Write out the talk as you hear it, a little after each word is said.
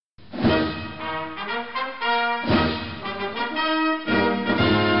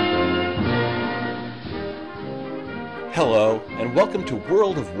Hello, and welcome to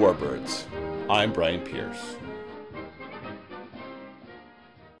World of Warbirds. I'm Brian Pierce.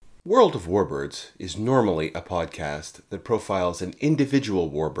 World of Warbirds is normally a podcast that profiles an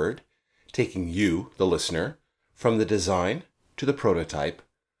individual warbird, taking you, the listener, from the design to the prototype,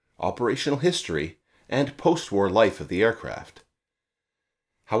 operational history, and post-war life of the aircraft.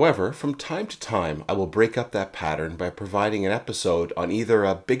 However, from time to time, I will break up that pattern by providing an episode on either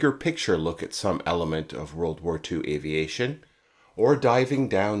a bigger picture look at some element of World War II aviation, or diving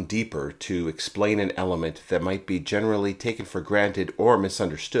down deeper to explain an element that might be generally taken for granted or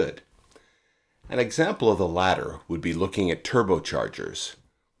misunderstood. An example of the latter would be looking at turbochargers.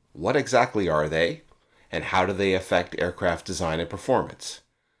 What exactly are they, and how do they affect aircraft design and performance?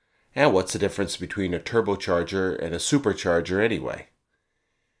 And what's the difference between a turbocharger and a supercharger anyway?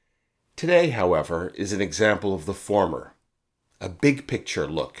 Today, however, is an example of the former, a big picture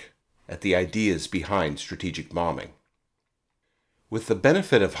look at the ideas behind strategic bombing. With the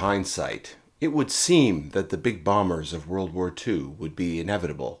benefit of hindsight, it would seem that the big bombers of World War II would be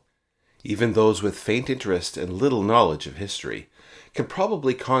inevitable. Even those with faint interest and little knowledge of history can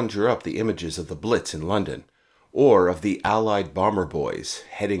probably conjure up the images of the Blitz in London, or of the Allied bomber boys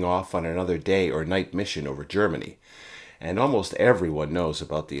heading off on another day or night mission over Germany. And almost everyone knows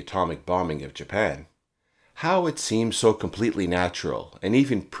about the atomic bombing of Japan. How it seems so completely natural and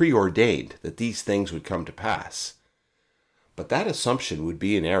even preordained that these things would come to pass. But that assumption would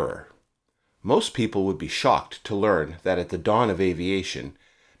be an error. Most people would be shocked to learn that at the dawn of aviation,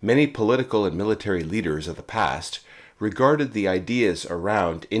 many political and military leaders of the past regarded the ideas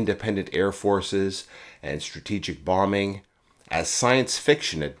around independent air forces and strategic bombing as science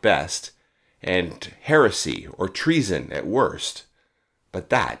fiction at best, and heresy or treason at worst, but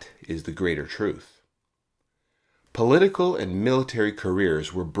that is the greater truth. Political and military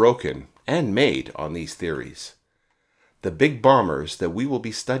careers were broken and made on these theories. The big bombers that we will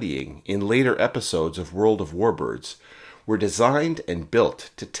be studying in later episodes of World of Warbirds were designed and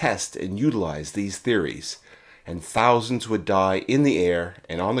built to test and utilize these theories, and thousands would die in the air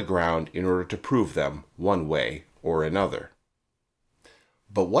and on the ground in order to prove them one way or another.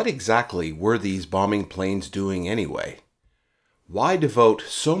 But what exactly were these bombing planes doing anyway? Why devote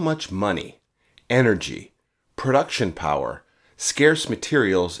so much money, energy, production power, scarce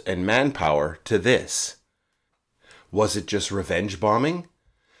materials, and manpower to this? Was it just revenge bombing?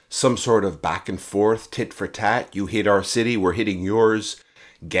 Some sort of back and forth, tit for tat, you hit our city, we're hitting yours,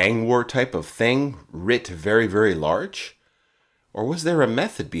 gang war type of thing, writ very, very large? Or was there a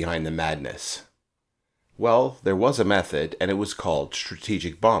method behind the madness? Well, there was a method, and it was called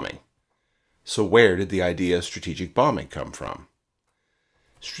strategic bombing. So where did the idea of strategic bombing come from?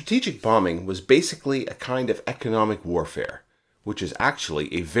 Strategic bombing was basically a kind of economic warfare, which is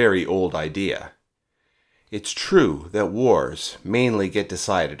actually a very old idea. It's true that wars mainly get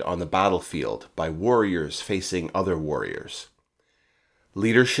decided on the battlefield by warriors facing other warriors.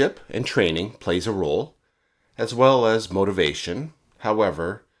 Leadership and training plays a role, as well as motivation.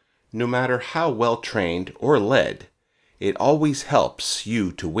 However, no matter how well trained or led, it always helps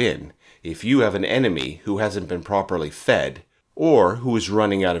you to win if you have an enemy who hasn't been properly fed or who is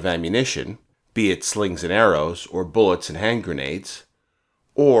running out of ammunition, be it slings and arrows or bullets and hand grenades,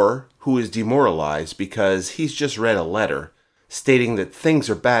 or who is demoralized because he's just read a letter stating that things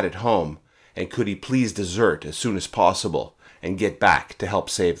are bad at home and could he please desert as soon as possible and get back to help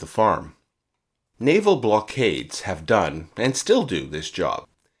save the farm. Naval blockades have done and still do this job.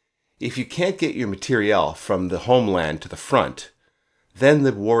 If you can't get your materiel from the homeland to the front, then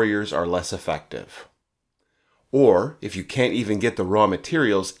the warriors are less effective. Or, if you can't even get the raw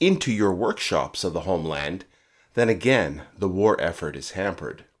materials into your workshops of the homeland, then again, the war effort is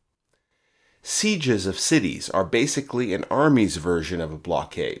hampered. Sieges of cities are basically an army's version of a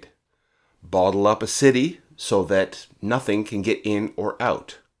blockade. Bottle up a city so that nothing can get in or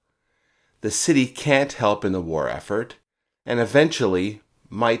out. The city can't help in the war effort, and eventually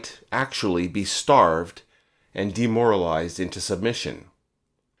might actually be starved and demoralized into submission.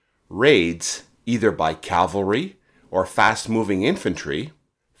 Raids, either by cavalry or fast-moving infantry,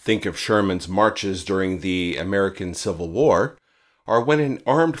 think of Sherman's marches during the American Civil War, are when an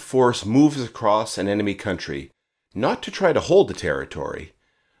armed force moves across an enemy country, not to try to hold the territory,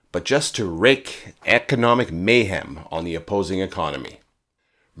 but just to wreak economic mayhem on the opposing economy.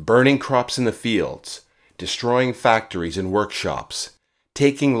 Burning crops in the fields, destroying factories and workshops,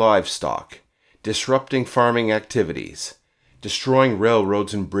 taking livestock, disrupting farming activities, destroying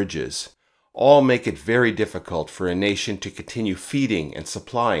railroads and bridges, all make it very difficult for a nation to continue feeding and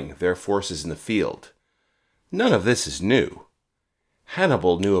supplying their forces in the field. None of this is new.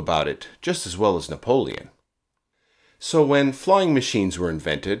 Hannibal knew about it just as well as Napoleon. So when flying machines were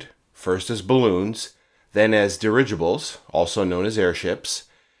invented, first as balloons, then as dirigibles, also known as airships,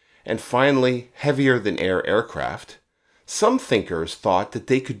 and finally heavier-than-air aircraft, some thinkers thought that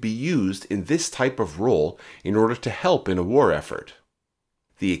they could be used in this type of role in order to help in a war effort.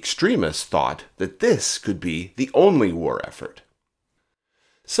 The extremists thought that this could be the only war effort.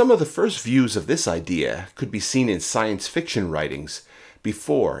 Some of the first views of this idea could be seen in science fiction writings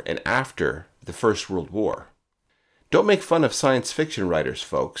before and after the First World War. Don't make fun of science fiction writers,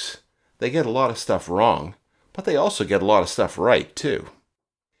 folks. They get a lot of stuff wrong, but they also get a lot of stuff right, too.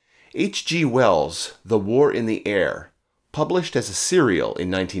 H.G. Wells' The War in the Air, published as a serial in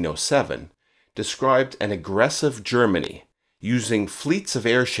 1907, described an aggressive Germany using fleets of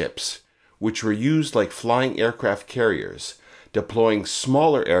airships, which were used like flying aircraft carriers, deploying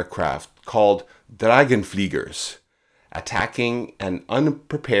smaller aircraft called Dragenfliegers, attacking an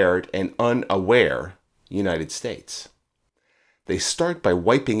unprepared and unaware United States. They start by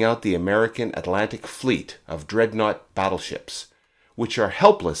wiping out the American Atlantic Fleet of dreadnought battleships, which are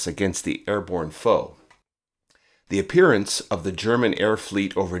helpless against the airborne foe. The appearance of the German air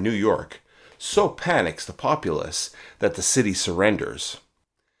fleet over New York so panics the populace that the city surrenders.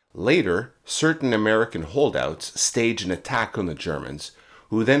 Later, certain American holdouts stage an attack on the Germans,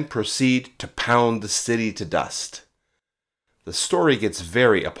 who then proceed to pound the city to dust. The story gets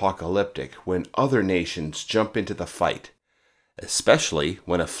very apocalyptic when other nations jump into the fight, especially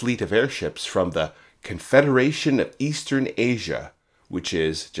when a fleet of airships from the Confederation of Eastern Asia, which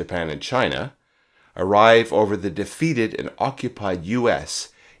is Japan and China, arrive over the defeated and occupied U.S.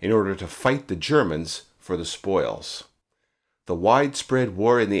 in order to fight the Germans for the spoils. The widespread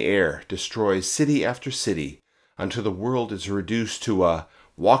war in the air destroys city after city until the world is reduced to a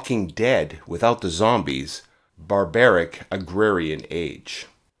Walking Dead without the zombies, barbaric agrarian age.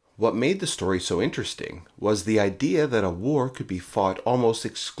 What made the story so interesting was the idea that a war could be fought almost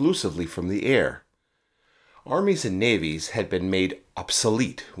exclusively from the air. Armies and navies had been made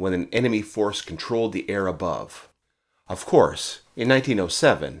obsolete when an enemy force controlled the air above. Of course, in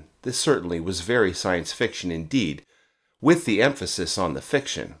 1907, this certainly was very science fiction indeed, with the emphasis on the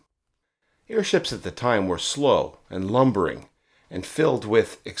fiction. Airships at the time were slow and lumbering and filled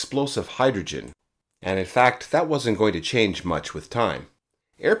with explosive hydrogen, and in fact that wasn't going to change much with time.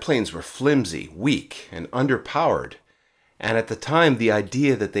 Airplanes were flimsy, weak, and underpowered, and at the time the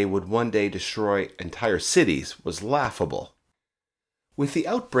idea that they would one day destroy entire cities was laughable. With the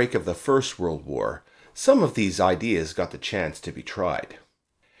outbreak of the First World War, some of these ideas got the chance to be tried.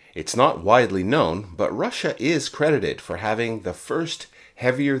 It's not widely known, but Russia is credited for having the first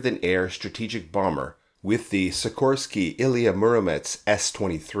heavier-than-air strategic bomber with the Sikorsky Ilya Muromets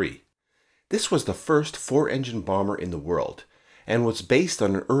S-23. This was the first four-engine bomber in the world, and was based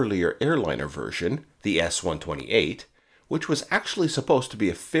on an earlier airliner version, the S-128, which was actually supposed to be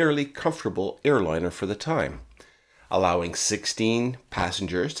a fairly comfortable airliner for the time, allowing 16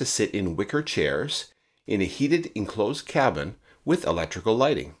 passengers to sit in wicker chairs in a heated enclosed cabin with electrical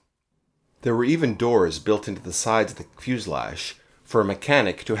lighting. There were even doors built into the sides of the fuselage for a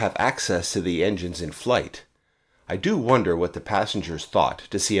mechanic to have access to the engines in flight. I do wonder what the passengers thought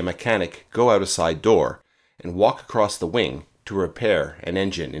to see a mechanic go out a side door and walk across the wing to repair an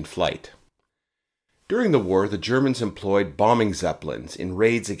engine in flight. During the war, the Germans employed bombing zeppelins in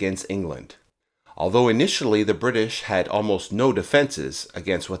raids against England. Although initially the British had almost no defenses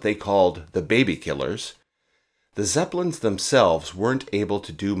against what they called the baby killers, the Zeppelins themselves weren't able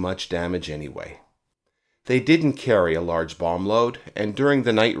to do much damage anyway. They didn't carry a large bomb load, and during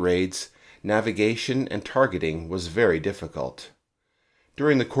the night raids, navigation and targeting was very difficult.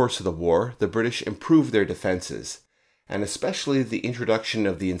 During the course of the war, the British improved their defenses, and especially the introduction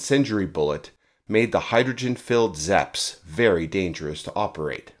of the incendiary bullet made the hydrogen-filled Zeps very dangerous to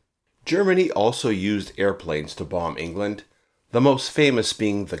operate. Germany also used airplanes to bomb England, the most famous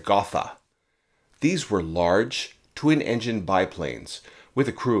being the Gotha. These were large, twin-engine biplanes with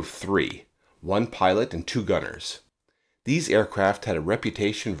a crew of 3, 1 pilot and 2 gunners. These aircraft had a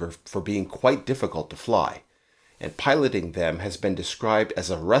reputation for being quite difficult to fly, and piloting them has been described as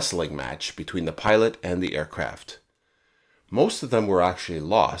a wrestling match between the pilot and the aircraft. Most of them were actually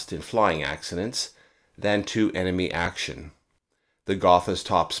lost in flying accidents than to enemy action. The Gotha's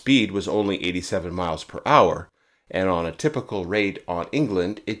top speed was only 87 miles per hour, and on a typical raid on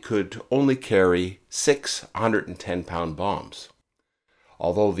England, it could only carry 6 110-pound bombs.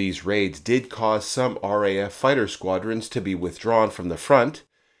 Although these raids did cause some RAF fighter squadrons to be withdrawn from the front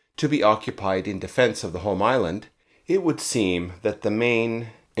to be occupied in defense of the home island, it would seem that the main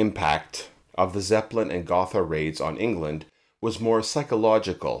impact of the Zeppelin and Gotha raids on England was more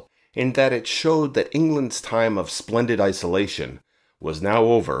psychological in that it showed that England's time of splendid isolation was now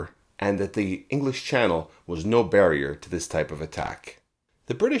over and that the English Channel was no barrier to this type of attack.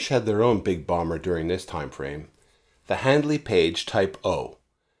 The British had their own big bomber during this time frame, the Handley Page Type O.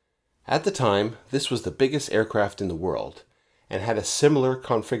 At the time, this was the biggest aircraft in the world and had a similar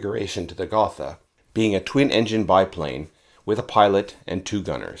configuration to the Gotha, being a twin-engine biplane with a pilot and 2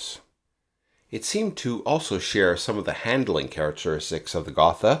 gunners. It seemed to also share some of the handling characteristics of the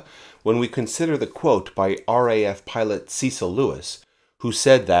Gotha when we consider the quote by RAF pilot Cecil Lewis, who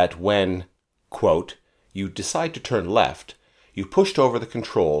said that when, quote, you decide to turn left, you pushed over the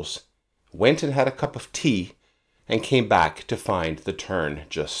controls, went and had a cup of tea, and came back to find the turn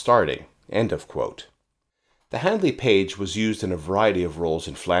just starting, end of quote. The Handley Page was used in a variety of roles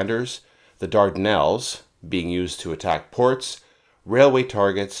in Flanders, the Dardanelles, being used to attack ports, railway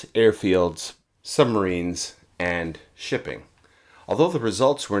targets, airfields, submarines, and shipping. Although the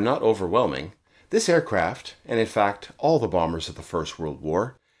results were not overwhelming, this aircraft, and in fact all the bombers of the First World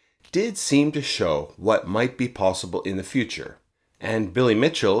War, did seem to show what might be possible in the future, and Billy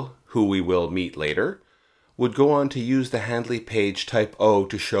Mitchell, who we will meet later, would go on to use the Handley Page Type O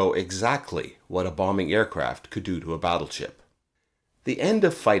to show exactly what a bombing aircraft could do to a battleship. The end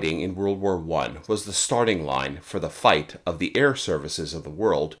of fighting in World War I was the starting line for the fight of the air services of the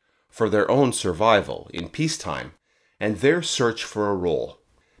world for their own survival in peacetime and their search for a role.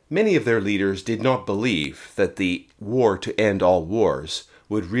 Many of their leaders did not believe that the war to end all wars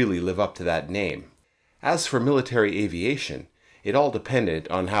would really live up to that name. As for military aviation, it all depended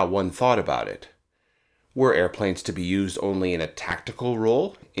on how one thought about it. Were airplanes to be used only in a tactical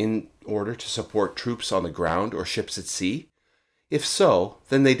role in order to support troops on the ground or ships at sea? If so,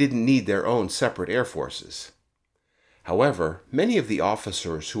 then they didn't need their own separate air forces. However, many of the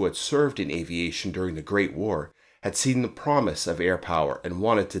officers who had served in aviation during the Great War had seen the promise of air power and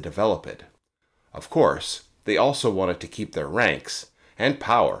wanted to develop it. Of course, they also wanted to keep their ranks and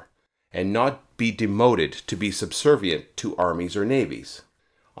power and not be demoted to be subservient to armies or navies.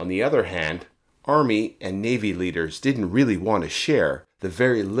 On the other hand, Army and Navy leaders didn't really want to share the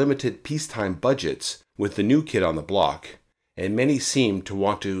very limited peacetime budgets with the new kid on the block, and many seemed to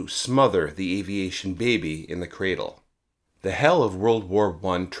want to smother the aviation baby in the cradle. The hell of World War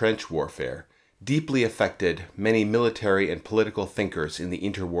I trench warfare deeply affected many military and political thinkers in the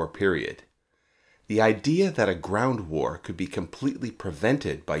interwar period. The idea that a ground war could be completely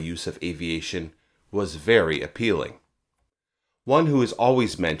prevented by use of aviation was very appealing. One who is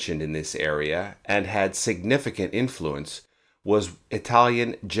always mentioned in this area and had significant influence was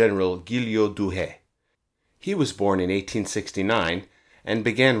Italian General Giulio Douhet. He was born in 1869 and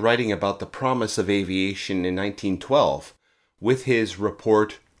began writing about the promise of aviation in 1912 with his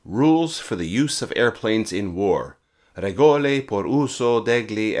report Rules for the Use of Airplanes in War, Regole por uso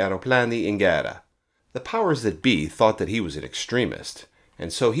degli aeroplani in guerra. The powers that be thought that he was an extremist,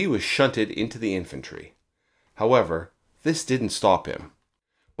 and so he was shunted into the infantry. However, this didn't stop him.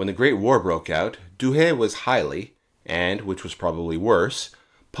 When the Great War broke out, Douhet was highly, and, which was probably worse,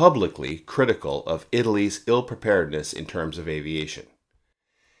 publicly critical of Italy's ill-preparedness in terms of aviation.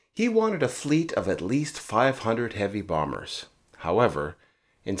 He wanted a fleet of at least 500 heavy bombers. However,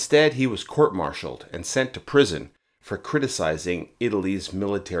 instead he was court-martialed and sent to prison for criticizing Italy's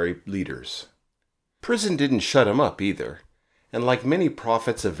military leaders. Prison didn't shut him up either, and like many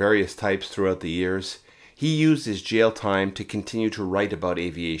prophets of various types throughout the years, he used his jail time to continue to write about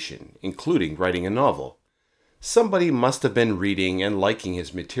aviation, including writing a novel. Somebody must have been reading and liking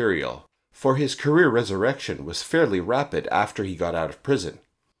his material, for his career resurrection was fairly rapid after he got out of prison.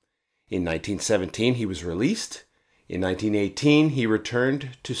 In 1917 he was released. In 1918 he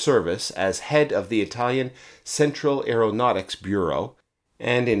returned to service as head of the Italian Central Aeronautics Bureau,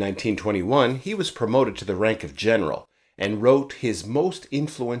 and in 1921 he was promoted to the rank of general and wrote his most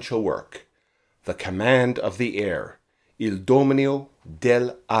influential work, The Command of the Air, Il Dominio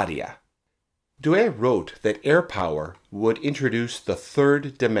dell'Aria. Douhet wrote that air power would introduce the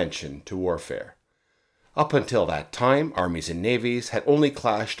third dimension to warfare. Up until that time, armies and navies had only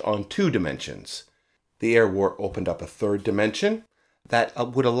clashed on 2 dimensions. The air war opened up a third dimension that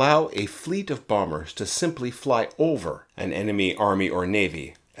would allow a fleet of bombers to simply fly over an enemy army or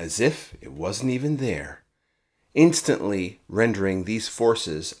navy as if it wasn't even there, instantly rendering these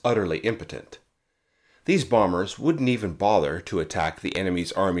forces utterly impotent. These bombers wouldn't even bother to attack the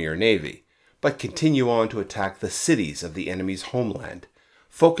enemy's army or navy, but continue on to attack the cities of the enemy's homeland,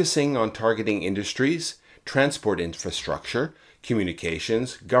 focusing on targeting industries, transport infrastructure,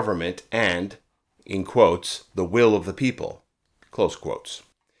 communications, government, and, in quotes, the will of the people, close quotes.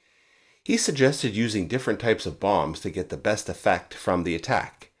 He suggested using different types of bombs to get the best effect from the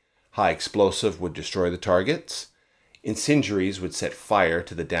attack. High explosive would destroy the targets, incendiaries would set fire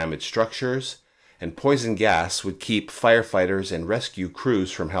to the damaged structures, and poison gas would keep firefighters and rescue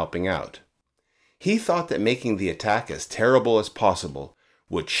crews from helping out. He thought that making the attack as terrible as possible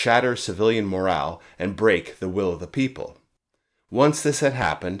would shatter civilian morale and break the will of the people. Once this had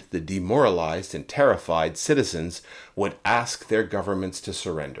happened, the demoralized and terrified citizens would ask their governments to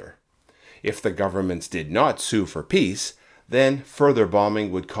surrender. If the governments did not sue for peace, then further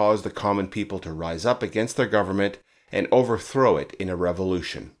bombing would cause the common people to rise up against their government and overthrow it in a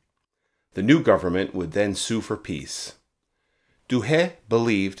revolution. The new government would then sue for peace. Douhet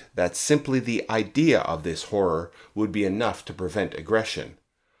believed that simply the idea of this horror would be enough to prevent aggression.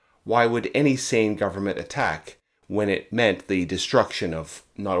 Why would any sane government attack when it meant the destruction of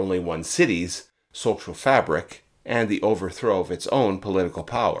not only one city's social fabric and the overthrow of its own political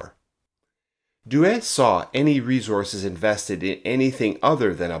power? Douhet saw any resources invested in anything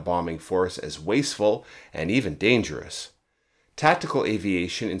other than a bombing force as wasteful and even dangerous. Tactical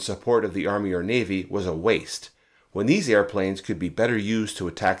aviation in support of the Army or Navy was a waste, when these airplanes could be better used to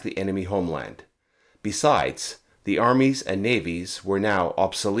attack the enemy homeland. Besides, the armies and navies were now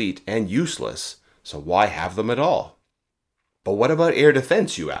obsolete and useless, so why have them at all? But what about air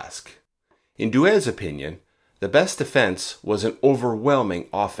defense, you ask? In Douhet's opinion, the best defense was an overwhelming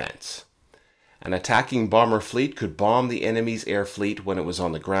offense. An attacking bomber fleet could bomb the enemy's air fleet when it was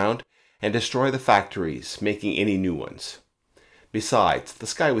on the ground and destroy the factories, making any new ones. Besides, the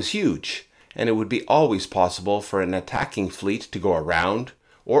sky was huge, and it would be always possible for an attacking fleet to go around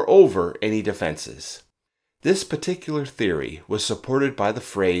or over any defenses. This particular theory was supported by the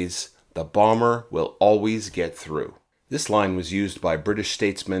phrase, "The bomber will always get through." This line was used by British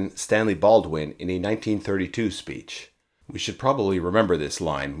statesman Stanley Baldwin in a 1932 speech. We should probably remember this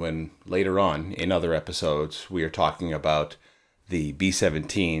line when later on in other episodes we are talking about the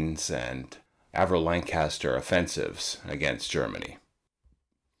B-17s and Avro-Lancaster offensives against Germany.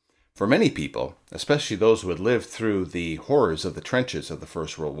 For many people, especially those who had lived through the horrors of the trenches of the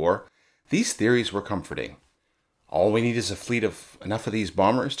First World War, these theories were comforting. All we need is a fleet of enough of these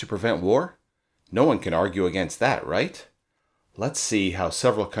bombers to prevent war? No one can argue against that, right? Let's see how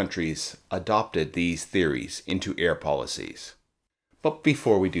several countries adopted these theories into air policies. But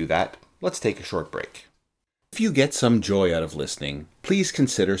before we do that, let's take a short break. If you get some joy out of listening, please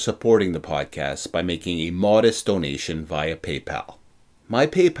consider supporting the podcast by making a modest donation via PayPal. My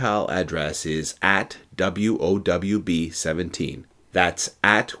PayPal address is @WOWB17. That's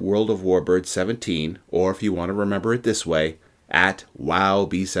 @WorldOfWarbirds17, or if you want to remember it this way,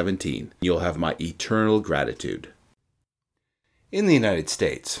 @WowB17. You'll have my eternal gratitude. In the United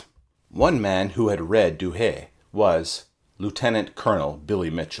States, one man who had read Douhet was Lieutenant Colonel Billy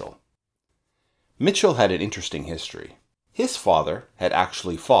Mitchell. Mitchell had an interesting history. His father had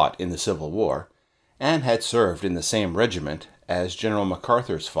actually fought in the Civil War and had served in the same regiment as General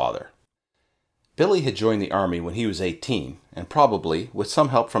MacArthur's father. Billy had joined the Army when he was 18 and probably, with some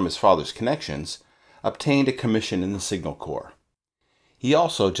help from his father's connections, obtained a commission in the Signal Corps. He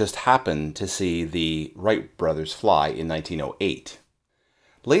also just happened to see the Wright brothers fly in 1908.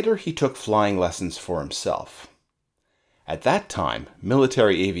 Later, he took flying lessons for himself. At that time,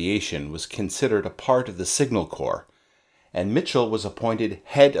 military aviation was considered a part of the Signal Corps, and Mitchell was appointed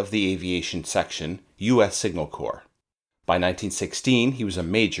head of the aviation section, U.S. Signal Corps. By 1916, he was a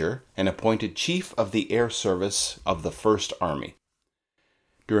major and appointed chief of the Air Service of the First Army.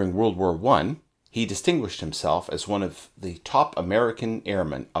 During World War I, he distinguished himself as one of the top American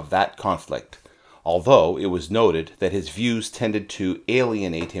airmen of that conflict, although it was noted that his views tended to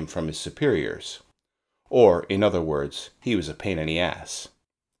alienate him from his superiors. Or, in other words, he was a pain in the ass.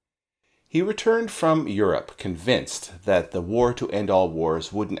 He returned from Europe convinced that the war to end all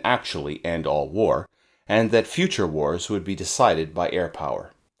wars wouldn't actually end all war, and that future wars would be decided by air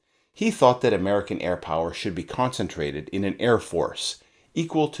power. He thought that American air power should be concentrated in an air force,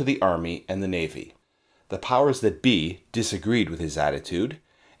 equal to the Army and the Navy. The powers that be disagreed with his attitude,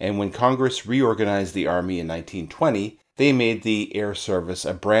 and when Congress reorganized the Army in 1920, they made the Air Service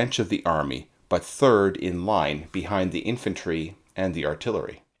a branch of the Army, but third in line behind the infantry and the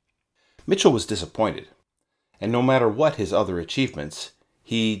artillery. Mitchell was disappointed, and no matter what his other achievements,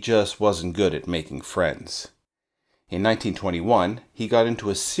 he just wasn't good at making friends. In 1921, he got into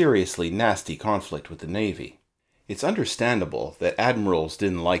a seriously nasty conflict with the Navy. It's understandable that admirals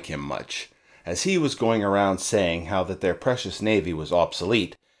didn't like him much, as he was going around saying how that their precious Navy was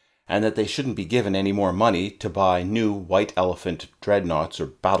obsolete, and that they shouldn't be given any more money to buy new White Elephant dreadnoughts or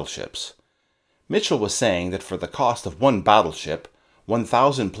battleships. Mitchell was saying that for the cost of one battleship,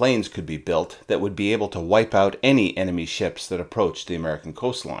 1,000 planes could be built that would be able to wipe out any enemy ships that approached the American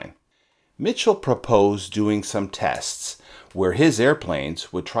coastline. Mitchell proposed doing some tests where his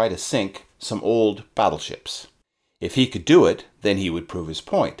airplanes would try to sink some old battleships. If he could do it, then he would prove his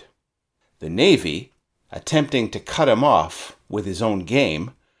point. The Navy, attempting to cut him off with his own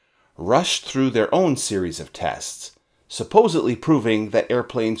game, rushed through their own series of tests, supposedly proving that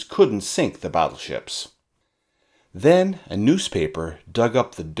airplanes couldn't sink the battleships. Then a newspaper dug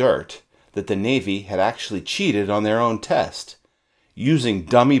up the dirt that the Navy had actually cheated on their own test, using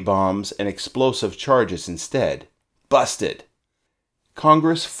dummy bombs and explosive charges instead. Busted!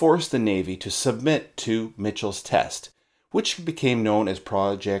 Congress forced the Navy to submit to Mitchell's test, which became known as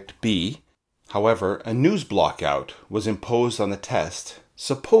Project B. However, a news blockout was imposed on the test,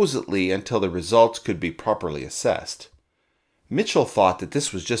 supposedly until the results could be properly assessed. Mitchell thought that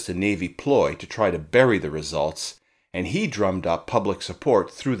this was just a Navy ploy to try to bury the results, and he drummed up public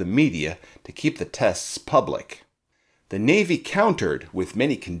support through the media to keep the tests public. The Navy countered with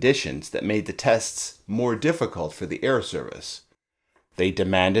many conditions that made the tests more difficult for the Air Service. They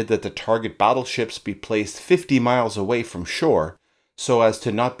demanded that the target battleships be placed 50 miles away from shore so as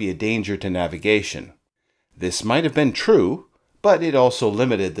to not be a danger to navigation. This might have been true, but it also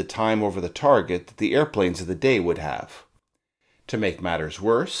limited the time over the target that the airplanes of the day would have. To make matters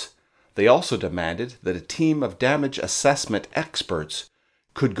worse, they also demanded that a team of damage assessment experts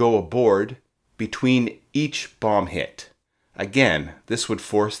could go aboard between each bomb hit. Again, this would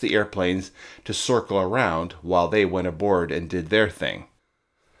force the airplanes to circle around while they went aboard and did their thing.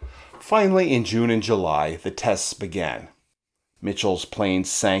 Finally, in June and July, the tests began. Mitchell's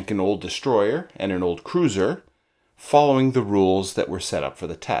planes sank an old destroyer and an old cruiser, following the rules that were set up for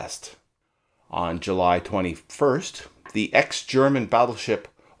the test. On July 21st, the ex-German battleship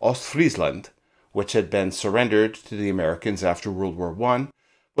Ostfriesland, which had been surrendered to the Americans after World War I,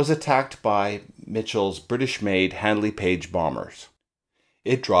 was attacked by Mitchell's British-made Handley Page bombers.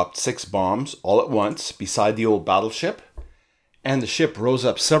 It dropped 6 bombs all at once beside the old battleship, and the ship rose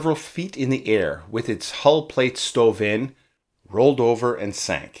up several feet in the air with its hull plates stove in, rolled over, and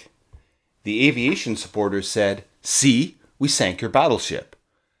sank. The aviation supporters said, "See, we sank your battleship."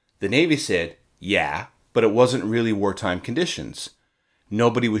 The Navy said, "Yeah, but it wasn't really wartime conditions.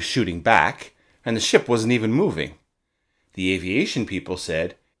 Nobody was shooting back, and the ship wasn't even moving." The aviation people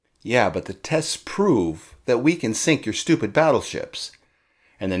said, "Yeah, but the tests prove that we can sink your stupid battleships."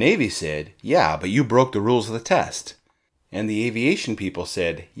 And the Navy said, "Yeah, but you broke the rules of the test." And the aviation people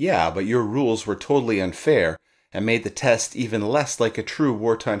said, "Yeah, but your rules were totally unfair and made the test even less like a true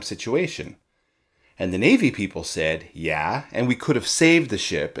wartime situation." And the Navy people said, "Yeah, and we could have saved the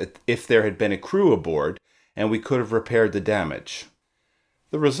ship if there had been a crew aboard, and we could have repaired the damage."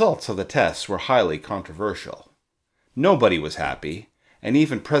 The results of the tests were highly controversial. Nobody was happy, and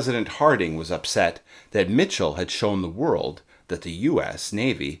even President Harding was upset that Mitchell had shown the world that the U.S.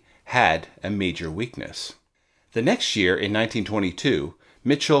 Navy had a major weakness. The next year, in 1922,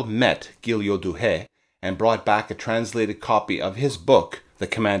 Mitchell met Guillaume and brought back a translated copy of his book, The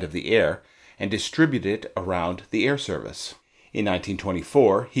Command of the Air, and distributed it around the Air Service. In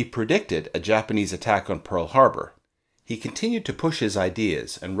 1924, he predicted a Japanese attack on Pearl Harbor. He continued to push his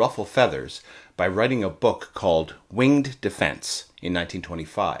ideas and ruffle feathers by writing a book called Winged Defense in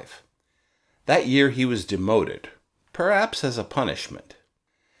 1925. That year he was demoted, perhaps as a punishment.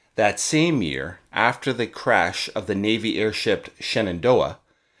 That same year, after the crash of the Navy airship Shenandoah,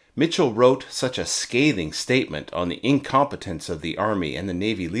 Mitchell wrote such a scathing statement on the incompetence of the Army and the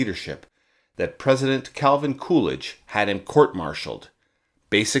Navy leadership that President Calvin Coolidge had him court-martialed,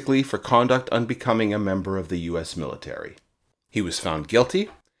 basically for conduct unbecoming a member of the U.S. military. He was found guilty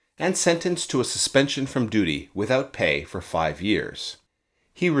and sentenced to a suspension from duty without pay for 5 years.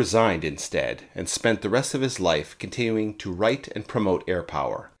 He resigned instead and spent the rest of his life continuing to write and promote air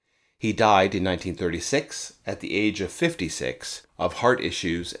power. He died in 1936 at the age of 56 of heart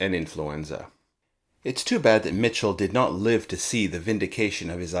issues and influenza. It's too bad that Mitchell did not live to see the vindication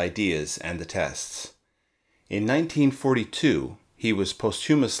of his ideas and the tests. In 1942, he was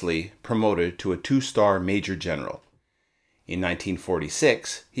posthumously promoted to a 2-star Major General. In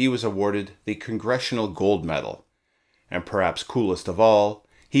 1946, he was awarded the Congressional Gold Medal, and perhaps coolest of all,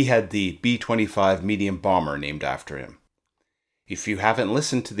 he had the B-25 medium bomber named after him. If you haven't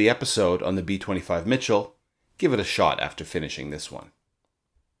listened to the episode on the B-25 Mitchell, give it a shot after finishing this one.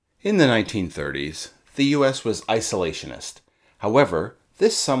 In the 1930s, the U.S. was isolationist. However,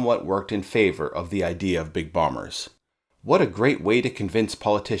 this somewhat worked in favor of the idea of big bombers. What a great way to convince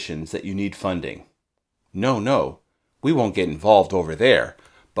politicians that you need funding. No, we won't get involved over there,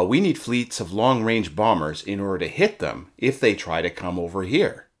 but we need fleets of long-range bombers in order to hit them if they try to come over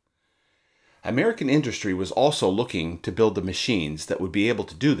here. American industry was also looking to build the machines that would be able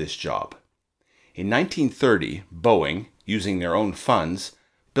to do this job. In 1930, Boeing, using their own funds,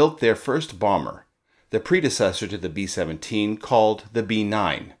 built their first bomber, the predecessor to the B-17 called the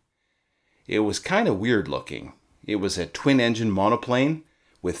B-9. It was kind of weird looking. It was a twin-engine monoplane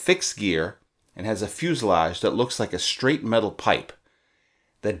with fixed gear and has a fuselage that looks like a straight metal pipe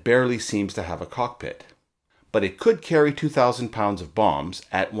that barely seems to have a cockpit. But it could carry 2,000 pounds of bombs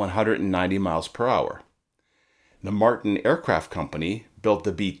at 190 miles per hour. The Martin Aircraft Company built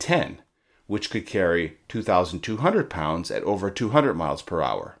the B-10, which could carry 2,200 pounds at over 200 miles per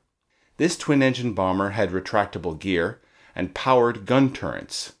hour. This twin-engine bomber had retractable gear and powered gun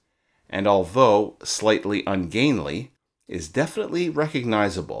turrets, and although slightly ungainly, is definitely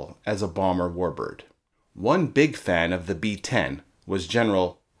recognizable as a bomber warbird. One big fan of the B-10 was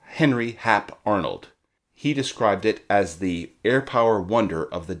General Henry Hap Arnold. He described it as the air power wonder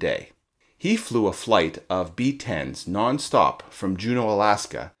of the day. He flew a flight of B-10s non-stop from Juneau,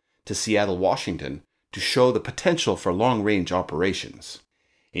 Alaska to Seattle, Washington to show the potential for long-range operations.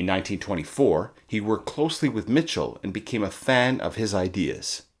 In 1924, he worked closely with Mitchell and became a fan of his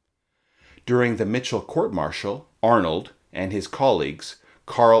ideas. During the Mitchell court-martial, Arnold and his colleagues,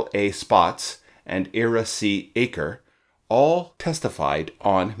 Carl A. Spaatz and Ira C. Aker, all testified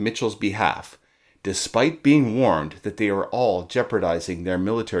on Mitchell's behalf, despite being warned that they were all jeopardizing their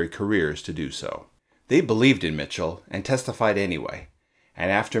military careers to do so. They believed in Mitchell and testified anyway,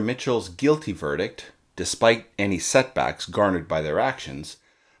 and after Mitchell's guilty verdict, despite any setbacks garnered by their actions,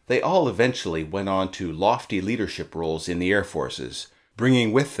 they all eventually went on to lofty leadership roles in the Air Forces,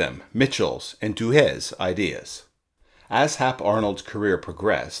 bringing with them Mitchell's and Douhet's ideas. As Hap Arnold's career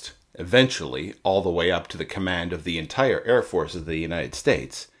progressed, eventually all the way up to the command of the entire Air Force of the United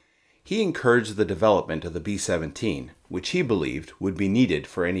States, he encouraged the development of the B-17, which he believed would be needed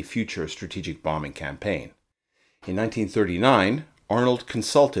for any future strategic bombing campaign. In 1939, Arnold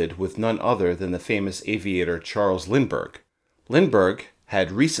consulted with none other than the famous aviator Charles Lindbergh. Lindbergh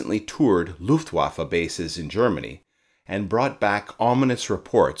had recently toured Luftwaffe bases in Germany and brought back ominous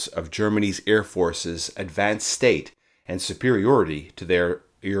reports of Germany's Air Force's advanced state and superiority to their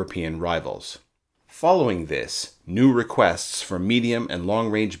European rivals. Following this, new requests for medium and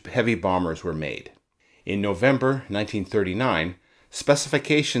long-range heavy bombers were made. In November 1939,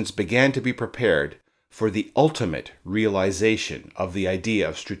 specifications began to be prepared for the ultimate realization of the idea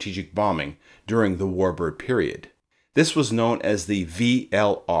of strategic bombing during the warbird period. This was known as the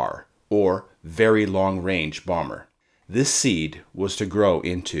VLR, or Very Long Range Bomber. This seed was to grow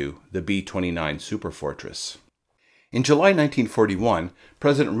into the B-29 Superfortress. In July 1941,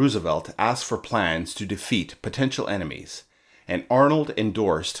 President Roosevelt asked for plans to defeat potential enemies, and Arnold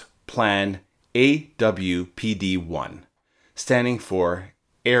endorsed Plan AWPD-1, standing for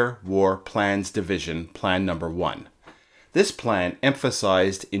Air War Plans Division Plan No. 1. This plan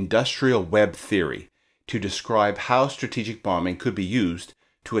emphasized industrial web theory to describe how strategic bombing could be used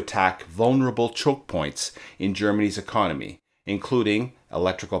to attack vulnerable choke points in Germany's economy, including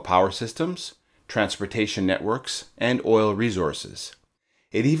electrical power systems, transportation networks, and oil resources.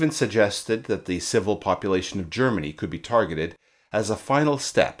 It even suggested that the civil population of Germany could be targeted as a final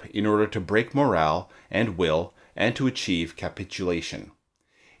step in order to break morale and will and to achieve capitulation.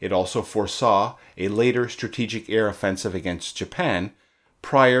 It also foresaw a later strategic air offensive against Japan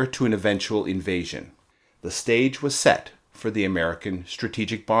prior to an eventual invasion. The stage was set for the American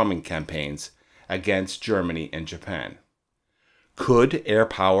strategic bombing campaigns against Germany and Japan. Could air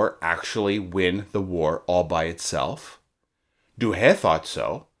power actually win the war all by itself? Douhet thought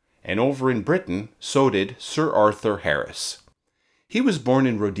so, and over in Britain, so did Sir Arthur Harris. He was born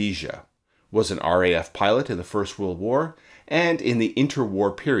in Rhodesia, was an RAF pilot in the First World War, and in the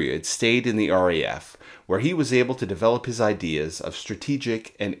interwar period stayed in the RAF, where he was able to develop his ideas of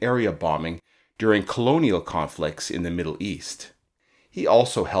strategic and area bombing during colonial conflicts in the Middle East. He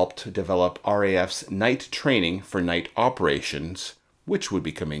also helped develop RAF's night training for night operations, which would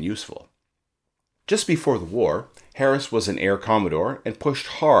become useful. Just before the war, Harris was an air commodore and pushed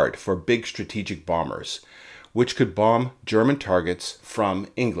hard for big strategic bombers, which could bomb German targets from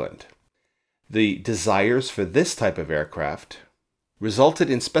England. The desires for this type of aircraft resulted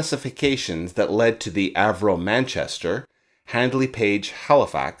in specifications that led to the Avro Manchester, Handley Page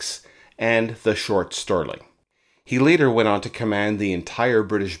Halifax, and the Short Stirling. He later went on to command the entire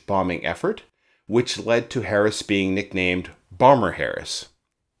British bombing effort, which led to Harris being nicknamed Bomber Harris.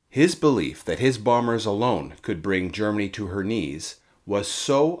 His belief that his bombers alone could bring Germany to her knees was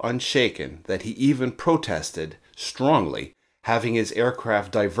so unshaken that he even protested strongly having his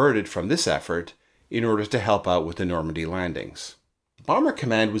aircraft diverted from this effort in order to help out with the Normandy landings. Bomber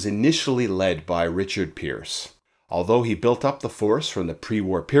Command was initially led by Richard Pearse. Although he built up the force from the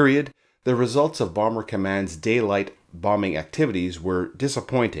pre-war period, The results of Bomber Command's daylight bombing activities were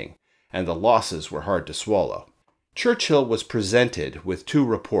disappointing, and the losses were hard to swallow. Churchill was presented with two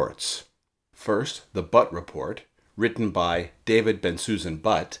reports. First, the Butt Report, written by David Bensusan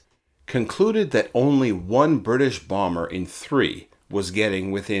Butt, concluded that only one British bomber in 3 was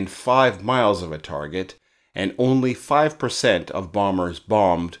getting within 5 miles of a target, and only 5% of bombers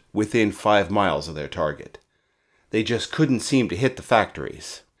bombed within 5 miles of their target. They just couldn't seem to hit the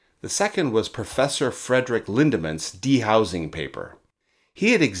factories. The second was Professor Frederick Lindemann's dehousing paper.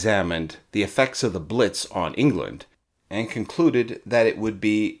 He had examined the effects of the Blitz on England and concluded that it would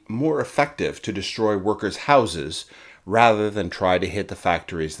be more effective to destroy workers' houses rather than try to hit the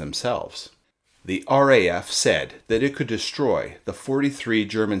factories themselves. The RAF said that it could destroy the 43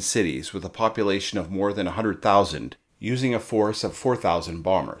 German cities with a population of more than 100,000 using a force of 4,000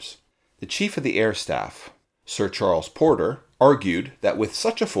 bombers. The Chief of the Air Staff, Sir Charles Porter, argued that with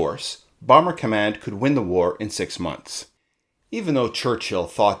such a force, Bomber Command could win the war in 6 months. Even though Churchill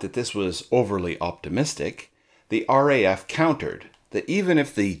thought that this was overly optimistic, the RAF countered that even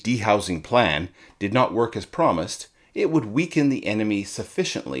if the dehousing plan did not work as promised, it would weaken the enemy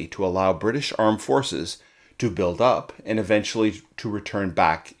sufficiently to allow British armed forces to build up and eventually to return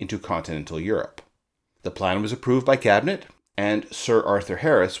back into continental Europe. The plan was approved by Cabinet, and Sir Arthur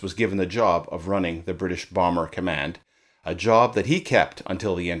Harris was given the job of running the British Bomber Command, a job that he kept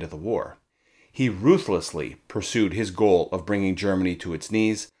until the end of the war. He ruthlessly pursued his goal of bringing Germany to its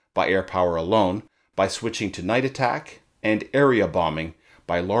knees by air power alone, by switching to night attack and area bombing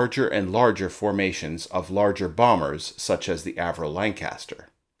by larger and larger formations of larger bombers such as the Avro Lancaster.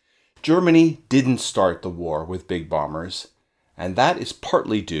 Germany didn't start the war with big bombers, and that is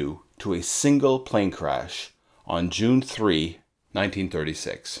partly due to a single plane crash on June 3,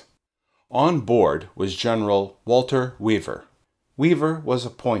 1936. On board was General Walter Wever. Wever was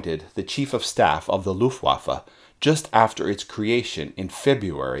appointed the Chief of Staff of the Luftwaffe just after its creation in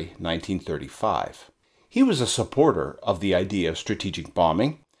February 1935. He was a supporter of the idea of strategic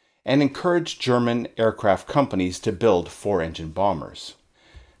bombing and encouraged German aircraft companies to build 4-engine bombers.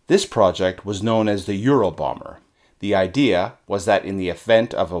 This project was known as the Eurobomber. The idea was that in the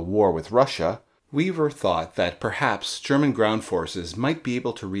event of a war with Russia, Wever thought that perhaps German ground forces might be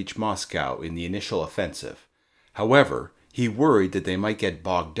able to reach Moscow in the initial offensive. However, he worried that they might get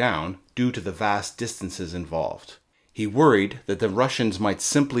bogged down due to the vast distances involved. He worried that the Russians might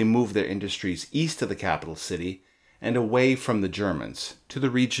simply move their industries east of the capital city and away from the Germans to the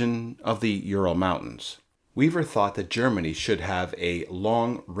region of the Ural Mountains. Wever thought that Germany should have a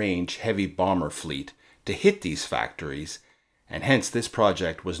long-range heavy bomber fleet to hit these factories, and hence this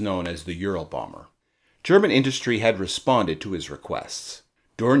project was known as the Ural Bomber. German industry had responded to his requests.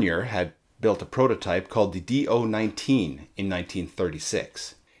 Dornier had built a prototype called the Do-19 in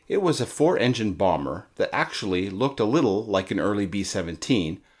 1936. It was a 4-engine bomber that actually looked a little like an early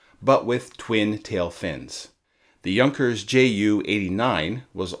B-17, but with twin tail fins. The Junkers Ju-89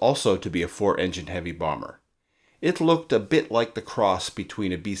 was also to be a 4-engine heavy bomber. It looked a bit like the cross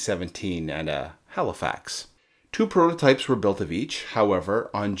between a B-17 and a Halifax. 2 prototypes were built of each. However,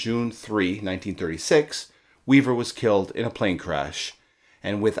 on June 3, 1936, Wever was killed in a plane crash,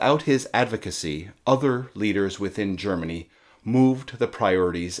 and without his advocacy, other leaders within Germany moved the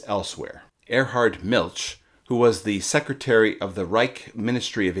priorities elsewhere. Erhard Milch, who was the secretary of the Reich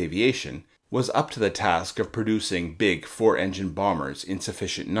Ministry of Aviation, was up to the task of producing big 4-engine bombers in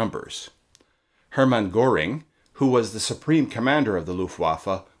sufficient numbers. Hermann Göring, who was the supreme commander of the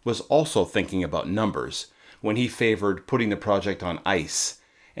Luftwaffe, was also thinking about numbers when he favored putting the project on ice,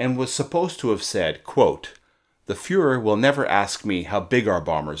 and was supposed to have said, quote, "The Führer will never ask me how big our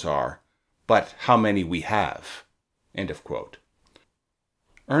bombers are, but how many we have." End of quote.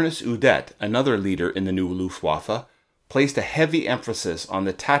 Ernest Udet, another leader in the new Luftwaffe, placed a heavy emphasis on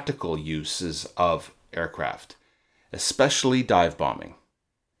the tactical uses of aircraft, especially dive bombing.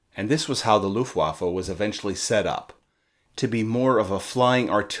 And this was how the Luftwaffe was eventually set up, to be more of a flying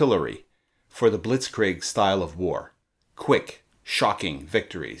artillery for the Blitzkrieg style of war. Quick, shocking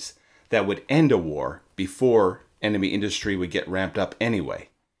victories that would end a war before enemy industry would get ramped up anyway.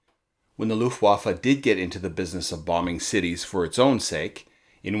 When the Luftwaffe did get into the business of bombing cities for its own sake,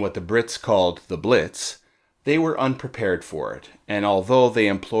 in what the Brits called the Blitz, they were unprepared for it, and although they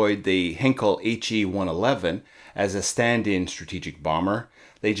employed the Henkel HE-111 as a stand-in strategic bomber,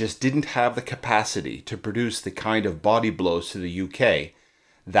 they just didn't have the capacity to produce the kind of body blows to the UK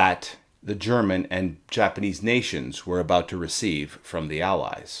that the German and Japanese nations were about to receive from the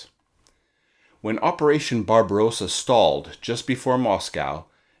Allies. When Operation Barbarossa stalled just before Moscow,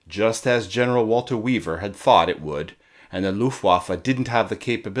 just as General Walter Wever had thought it would, and the Luftwaffe didn't have the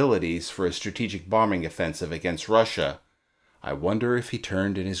capabilities for a strategic bombing offensive against Russia, I wonder if he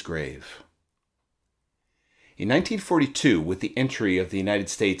turned in his grave. In 1942, with the entry of the United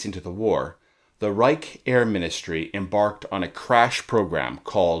States into the war, the Reich Air Ministry embarked on a crash program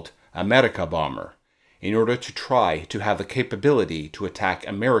called Amerika Bomber in order to try to have the capability to attack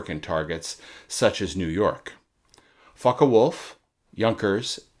American targets such as New York. Focke-Wulf,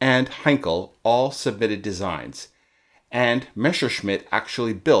 Junkers, and Heinkel all submitted designs, and Messerschmitt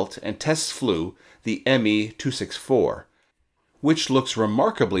actually built and test flew the Me-264, which looks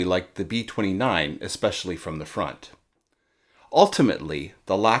remarkably like the B-29, especially from the front. Ultimately,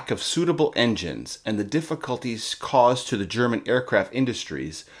 the lack of suitable engines and the difficulties caused to the German aircraft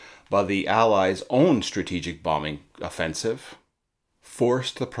industries by the Allies' own strategic bombing offensive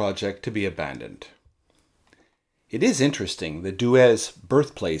forced the project to be abandoned. It is interesting that Douhet's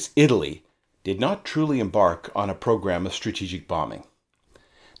birthplace, Italy, did not truly embark on a program of strategic bombing.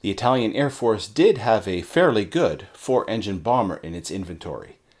 The Italian Air Force did have a fairly good four-engine bomber in its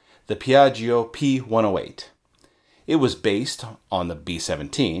inventory, the Piaggio P-108. It was based on the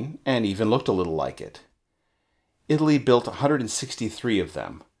B-17 and even looked a little like it. Italy built 163 of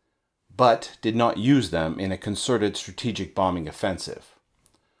them, but did not use them in a concerted strategic bombing offensive.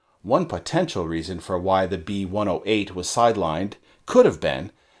 One potential reason for why the B-108 was sidelined could have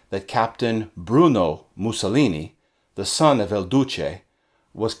been that Captain Bruno Mussolini, the son of El Duce,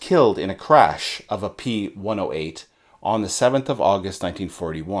 was killed in a crash of a P-108 on the 7th of August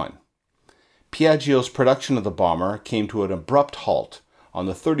 1941. Piaggio's production of the bomber came to an abrupt halt on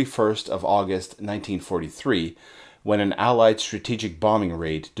the 31st of August 1943 when an Allied strategic bombing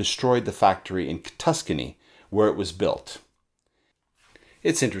raid destroyed the factory in Tuscany where it was built.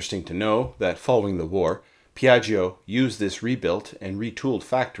 It's interesting to know that following the war, Piaggio used this rebuilt and retooled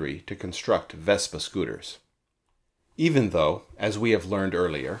factory to construct Vespa scooters. Even though, as we have learned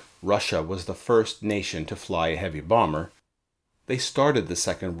earlier, Russia was the first nation to fly a heavy bomber, they started the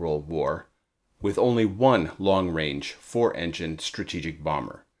Second World War with only one long-range, four-engine strategic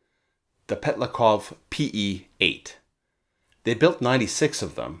bomber, the Petlakov PE-8. They built 96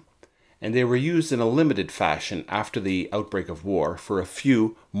 of them, and they were used in a limited fashion after the outbreak of war for a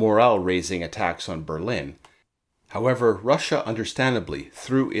few morale-raising attacks on Berlin. However, Russia understandably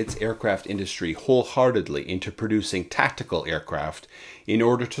threw its aircraft industry wholeheartedly into producing tactical aircraft in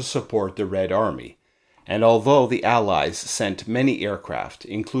order to support the Red Army, and although the Allies sent many aircraft,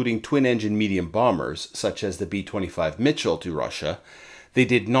 including twin-engine medium bombers such as the B-25 Mitchell to Russia, they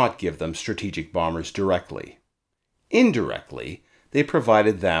did not give them strategic bombers directly. Indirectly, they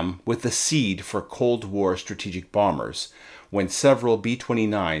provided them with the seed for Cold War strategic bombers when several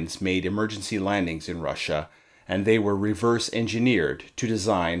B-29s made emergency landings in Russia, and they were reverse-engineered to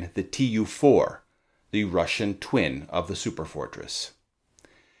design the Tu-4, the Russian twin of the Superfortress.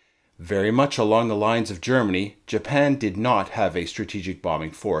 Very much along the lines of Germany, Japan did not have a strategic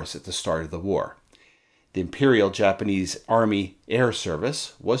bombing force at the start of the war. The Imperial Japanese Army Air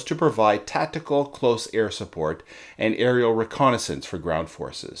Service was to provide tactical close air support and aerial reconnaissance for ground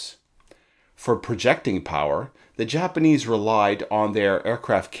forces. For projecting power, the Japanese relied on their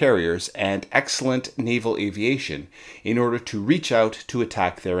aircraft carriers and excellent naval aviation in order to reach out to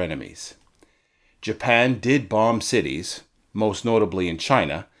attack their enemies. Japan did bomb cities, most notably in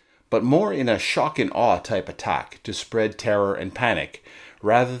China, but more in a shock and awe type attack to spread terror and panic,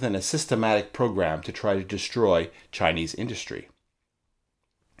 rather than a systematic program to try to destroy Chinese industry.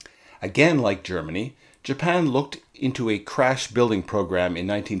 Again, like Germany, Japan looked into a crash building program in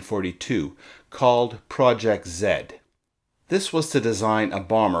 1942 called Project Z. This was to design a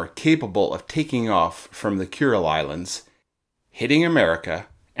bomber capable of taking off from the Kuril Islands, hitting America,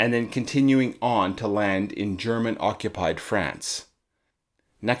 and then continuing on to land in German-occupied France.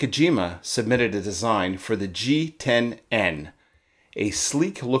 Nakajima submitted a design for the G-10N, a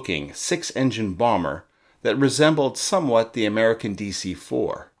sleek-looking six-engine bomber that resembled somewhat the American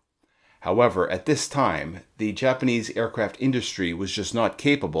DC-4. However, at this time, the Japanese aircraft industry was just not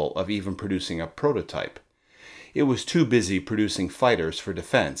capable of even producing a prototype. It was too busy producing fighters for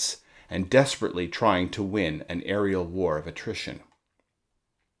defense and desperately trying to win an aerial war of attrition.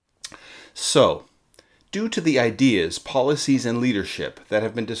 So, due to the ideas, policies, and leadership that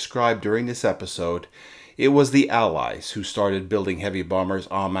have been described during this episode, it was the Allies who started building heavy bombers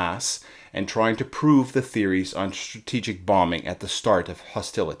en masse and trying to prove the theories on strategic bombing at the start of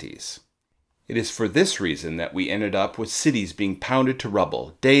hostilities. It is for this reason that we ended up with cities being pounded to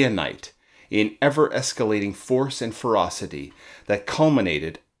rubble day and night in ever-escalating force and ferocity that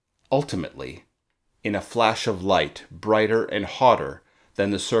culminated, ultimately, in a flash of light brighter and hotter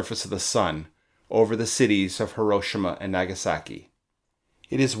than the surface of the sun over the cities of Hiroshima and Nagasaki.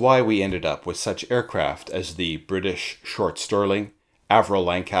 It is why we ended up with such aircraft as the British Short Stirling, Avro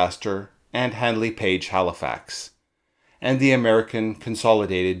Lancaster, and Handley Page Halifax, and the American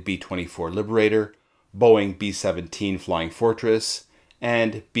Consolidated B-24 Liberator, Boeing B-17 Flying Fortress,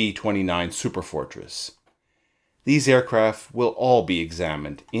 and B-29 Superfortress. These aircraft will all be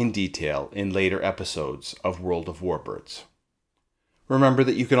examined in detail in later episodes of World of Warbirds. Remember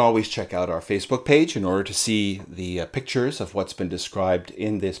that you can always check out our Facebook page in order to see the pictures of what's been described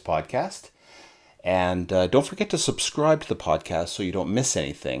in this podcast. And don't forget to subscribe to the podcast so you don't miss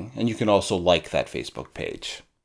anything. And you can also like that Facebook page.